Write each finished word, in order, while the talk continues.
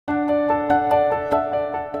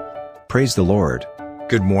Praise the Lord.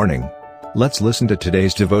 Good morning. Let's listen to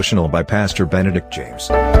today's devotional by Pastor Benedict James.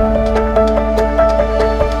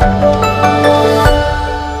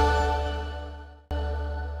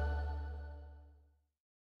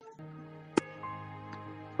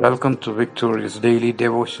 Welcome to Victorious Daily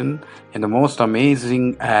Devotion in the most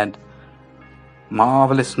amazing and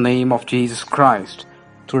marvelous name of Jesus Christ.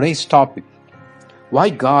 Today's topic: why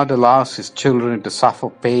God allows His children to suffer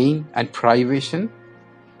pain and privation.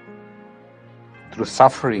 Through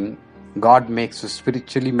suffering, God makes us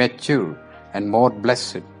spiritually mature and more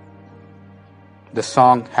blessed. The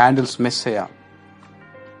song Handel's Messiah.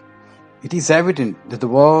 It is evident that the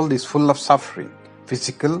world is full of suffering.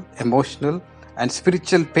 Physical, emotional, and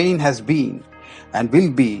spiritual pain has been and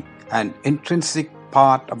will be an intrinsic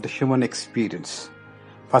part of the human experience.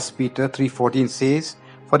 1 Peter 3:14 says,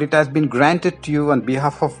 "For it has been granted to you on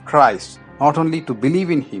behalf of Christ, not only to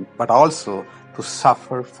believe in Him, but also to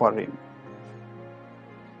suffer for Him."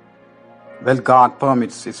 Well, God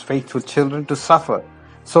permits His faithful children to suffer,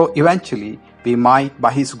 so eventually we might, by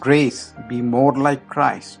His grace, be more like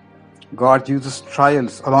Christ. God uses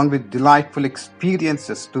trials along with delightful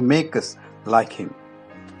experiences to make us like Him.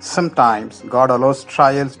 Sometimes God allows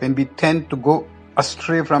trials when we tend to go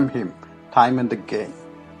astray from Him time and again.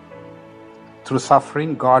 Through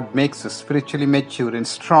suffering, God makes us spiritually mature and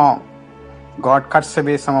strong. God cuts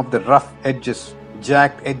away some of the rough edges,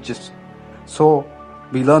 jagged edges, so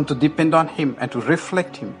we learn to depend on Him and to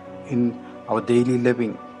reflect Him in our daily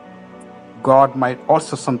living. God might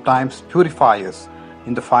also sometimes purify us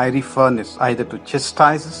in the fiery furnace, either to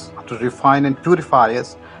chastise us or to refine and purify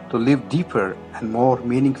us to live deeper and more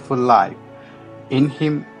meaningful life in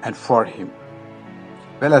Him and for Him.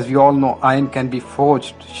 Well, as we all know, iron can be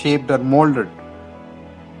forged, shaped or molded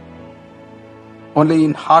only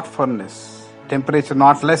in hot furnace, temperature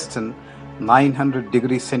not less than 900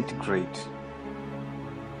 degrees centigrade.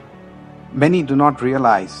 Many do not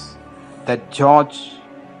realize that George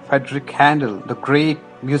Friedrich Handel, the great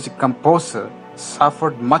music composer,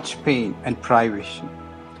 suffered much pain and privation.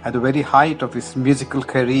 At the very height of his musical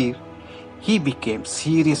career, he became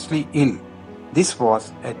seriously ill. This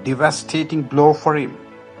was a devastating blow for him.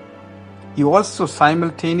 He also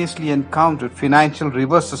simultaneously encountered financial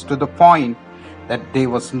reverses to the point that there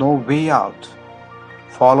was no way out.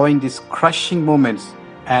 Following these crushing moments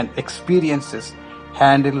and experiences,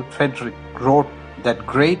 Handel Friedrich wrote that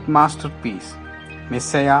great masterpiece,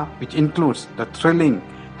 Messiah, which includes the thrilling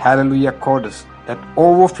Hallelujah chorus that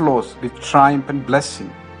overflows with triumph and blessing.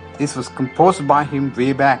 This was composed by him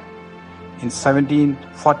way back in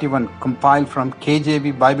 1741, compiled from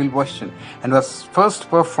KJV Bible version, and was first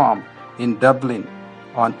performed in Dublin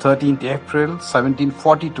on 13th April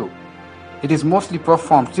 1742. It is mostly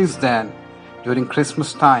performed since then during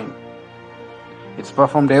Christmas time. It's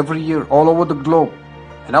performed every year all over the globe,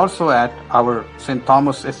 and also at our St.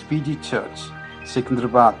 Thomas SPG Church,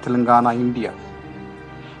 Centingrade, Telangana, India.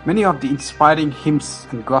 Many of the inspiring hymns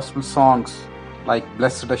and gospel songs like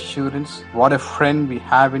Blessed Assurance, What a Friend We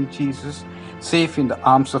Have in Jesus, Safe in the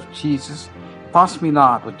Arms of Jesus, Pass Me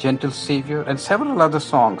Not, O Gentle Savior, and several other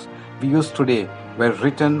songs we use today were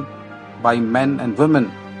written by men and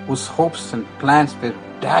women whose hopes and plans were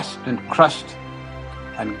dashed and crushed,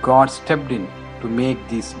 and God stepped in to make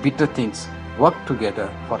these bitter things work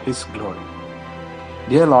together for His glory.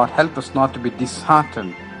 Dear Lord, help us not to be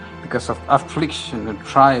disheartened because of affliction and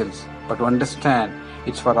trials, but to understand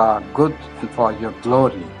it's for our good and for Your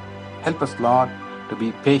glory. Help us, Lord, to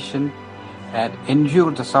be patient and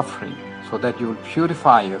endure the suffering so that You will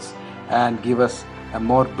purify us and give us a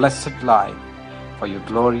more blessed life for Your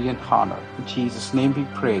glory and honor. In Jesus' name we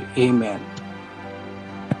pray. Amen.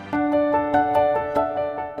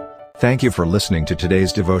 Thank you for listening to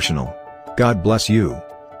today's devotional. God bless you.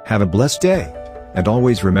 Have a blessed day. And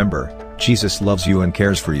always remember, Jesus loves you and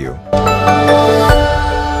cares for you.